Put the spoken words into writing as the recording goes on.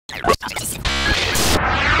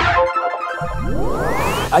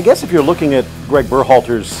I guess if you're looking at Gregg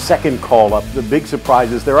Berhalter's second call-up, the big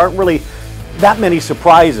surprises, there aren't really that many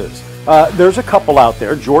surprises. There's a couple out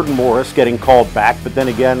there. Jordan Morris getting called back, but then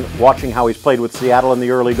again, watching how he's played with Seattle in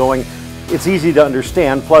the early going, it's easy to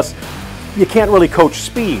understand. Plus, you can't really coach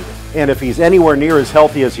speed. And if he's anywhere near as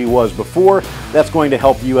healthy as he was before, that's going to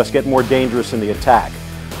help the U.S. get more dangerous in the attack.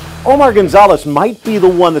 Omar Gonzalez might be the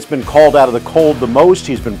one that's been called out of the cold the most.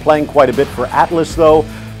 He's been playing quite a bit for Atlas, though.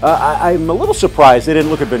 I'm a little surprised they didn't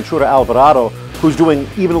look at Ventura Alvarado, who's doing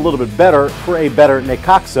even a little bit better for a better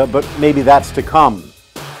Necaxa, but maybe that's to come.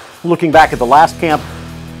 Looking back at the last camp,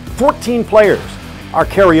 14 players are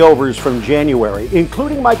carryovers from January,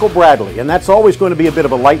 including Michael Bradley, and that's always going to be a bit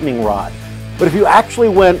of a lightning rod. But if you actually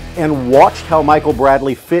went and watched how Michael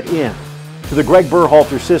Bradley fit in to the Gregg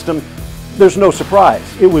Berhalter system, there's no surprise.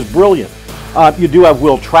 It was brilliant. You do have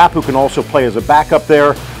Will Trapp, who can also play as a backup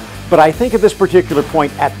there. But I think at this particular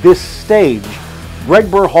point, at this stage, Gregg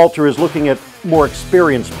Berhalter is looking at more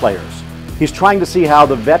experienced players. He's trying to see how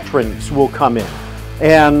the veterans will come in.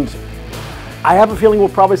 And I have a feeling we'll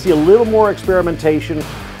probably see a little more experimentation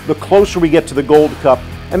the closer we get to the Gold Cup,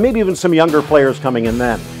 and maybe even some younger players coming in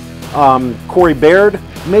then. Corey Baird,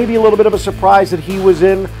 maybe a little bit of a surprise that he was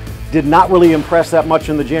in. Did not really impress that much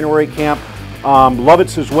in the January camp.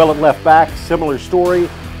 Lovitz as well at left back, similar story.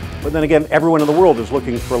 But then again, everyone in the world is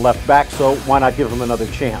looking for left back, so why not give him another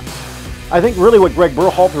chance? I think really what Gregg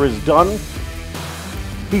Berhalter has done,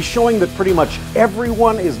 he's showing that pretty much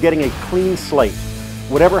everyone is getting a clean slate.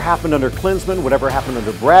 Whatever happened under Klinsmann, whatever happened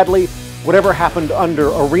under Bradley, whatever happened under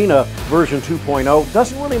Arena version 2.0,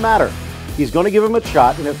 doesn't really matter. He's going to give them a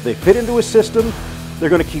shot, and if they fit into his system, they're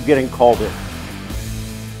going to keep getting called in.